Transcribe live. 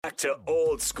Back to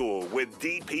Old School with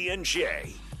DP and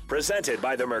J. Presented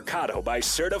by the Mercado by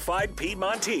Certified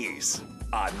Piedmontese.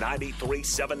 On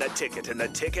 93.7 The Ticket and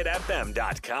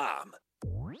theticketfm.com.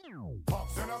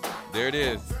 There it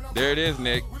is. There it is,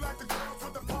 Nick.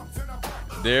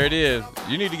 There it is.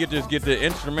 You need to get the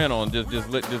instrumental and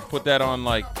just put that on,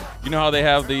 like, you know how they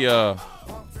have the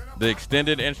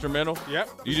extended instrumental? Yep.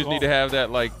 You just need to have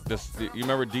that, like, you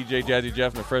remember DJ Jazzy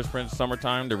Jeff and the Fresh Prince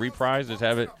Summertime, the reprise? Just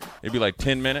have it. It'd be like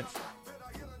 10 minutes.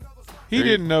 He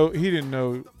didn't know.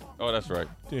 Oh, that's right.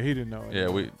 Yeah, he didn't know.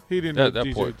 Yeah, he didn't know that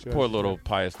DJ poor little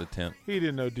Pius X. He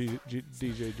didn't know DJ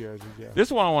Jazzy Jeff. This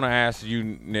is what I want to ask you,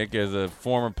 Nick, as a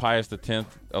former Pius X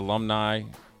alumni.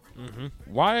 Mm-hmm.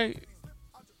 Why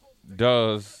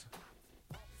does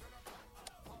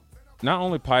not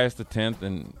only Pius X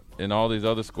and all these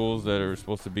other schools that are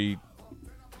supposed to be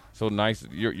so nice,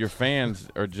 your fans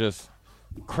are just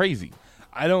crazy?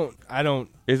 I don't.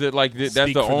 Is it like that's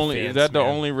the only? Fans, is that the man.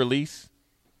 only release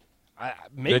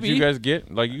maybe that you guys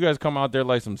get? Like, you guys come out there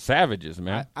like some savages,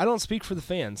 man. I don't speak for the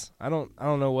fans. I don't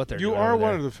know what they're doing. You are over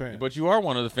one there. of the fans. But you are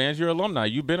one of the fans. You're alumni.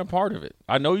 You've been a part of it.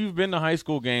 I know you've been to high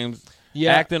school games,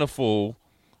 Yeah. acting a fool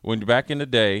when back in the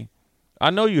day.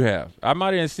 I know you have. I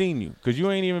might have seen you because you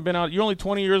ain't even been out. You're only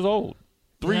 20 years old.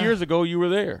 3 Yeah. years ago, you were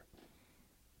there.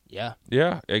 Yeah.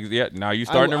 Yeah. Now you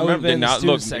starting to I would've remember. been in the Now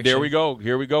student look, section. there we go.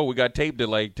 Here we go. We got tape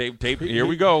delay. Tape. Here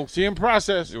we go. See him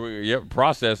process. Yep,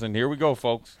 processing. Here we go,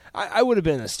 folks. I would have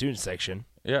been in the student section.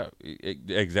 Yeah,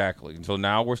 exactly. And so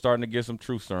now we're starting to get some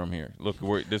truth serum here. Look,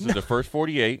 this is the first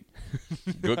 48.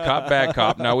 Good cop, bad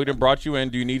cop. Now we done brought you in.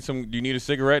 Do you need a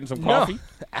cigarette and some coffee?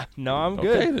 No, I'm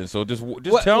good. Okay, then. So just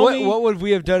tell me. What would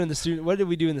we have done in the student? What did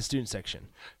we do in the student section?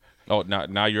 Oh,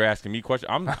 now you're asking me questions.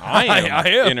 I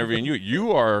am interviewing you.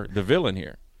 You are the villain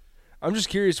here. I'm just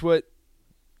curious what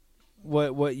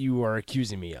you are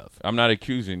accusing me of. I'm not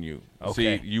accusing you.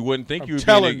 Okay. See, you wouldn't think I'm you would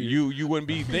telling be you. you wouldn't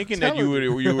be thinking that you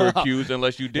were accused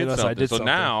unless you did Unless I something. did So something.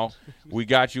 now we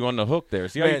got you on the hook there.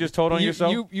 See how you just told on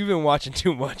yourself? You've been watching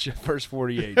too much at First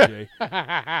 48, Jay.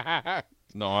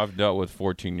 No, I've dealt with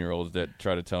 14-year-olds that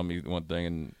try to tell me one thing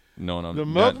and no, I'm The not.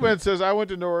 milkman says, I went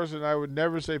to Norris, and I would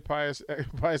never say Pius X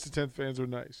fans are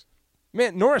nice.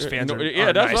 Man, Norris fans are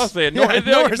that's nice. what I'm saying. Yeah,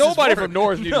 Nobody is from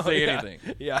Norris needs to say yeah,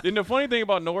 anything. Yeah. And the funny thing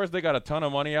about Norris, they got a ton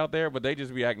of money out there, but they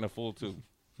just be acting a fool too.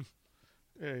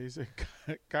 Yeah, he's a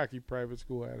cocky private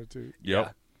school attitude.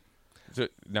 Yep. So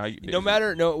now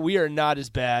we are not as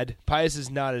bad. Pius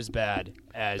is not as bad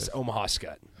as Omaha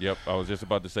Scott. Yep. I was just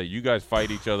about to say, you guys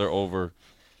fight each other over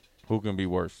who can be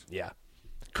worse. Yeah.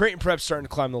 Creighton Prep's starting to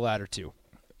climb the ladder too.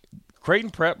 Creighton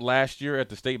Prep last year at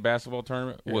the state basketball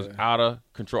tournament was out of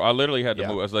control. I literally had to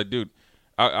move. I was like, dude,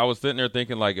 I was sitting there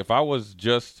thinking, like, if I was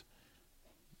just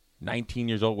 19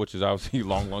 years old, which is obviously a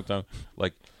long time,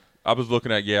 like, I was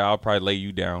looking at, I'll probably lay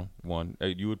you down one.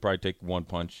 You would probably take one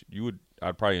punch.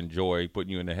 I'd probably enjoy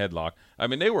putting you in a headlock. I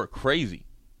mean, they were crazy.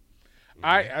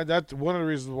 That's one of the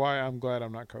reasons why I'm glad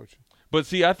I'm not coaching. But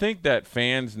see, I think that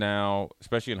fans now,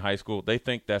 especially in high school, they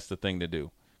think that's the thing to do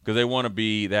because they want to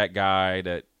be that guy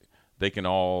that they can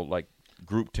all, like,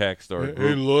 group text or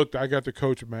Hey, look, I got the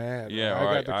coach mad. Yeah, I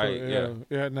right. got the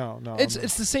coach. No.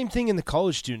 It's the same thing in the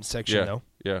college student section though.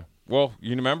 Yeah. Well,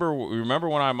 you remember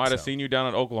when I might have seen you down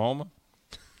in Oklahoma?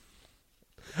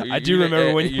 I do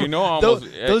remember when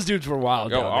those dudes were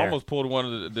wild. Down I there. almost pulled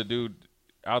one of the dude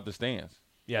out the stands.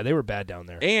 Yeah, they were bad down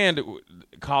there. And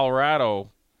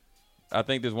Colorado, I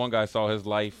think this one guy saw his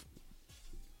life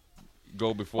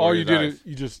go before. All his you did eyes.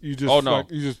 is you just. Oh no!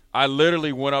 Like, you just. I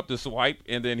literally went up to swipe,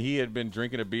 and then he had been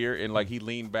drinking a beer, and like he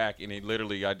leaned back, and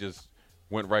I just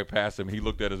went right past him. He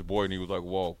looked at his boy, and he was like,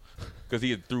 "Whoa," because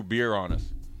he had threw beer on us.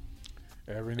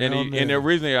 Every now and then. And the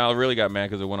reason I really got mad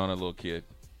because it went on a little kid.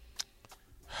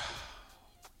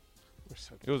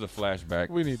 It was a flashback.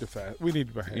 We need to We need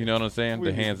to behave. You know what I'm saying?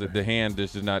 The hand.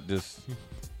 This is not this.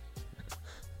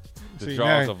 The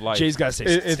jaws of life. Jay's got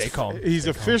to stay calm. He's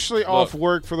officially off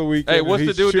work for the weekend. Hey, what's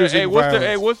the dude?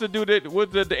 What's the dude that was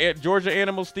the Georgia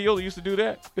Animal Steel used to do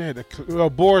that? Yeah,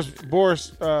 Boris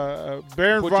Baron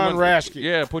von Raschke.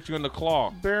 Yeah, put you in the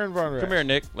claw. Baron von Raschke. Come here,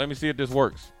 Nick. Let me see if this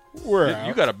works.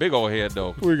 You got a big old head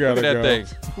though. We got Look at that go. thing.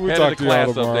 We'll head talk of the to y'all class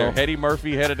up tomorrow. there. Hetty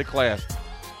Murphy, head of the class.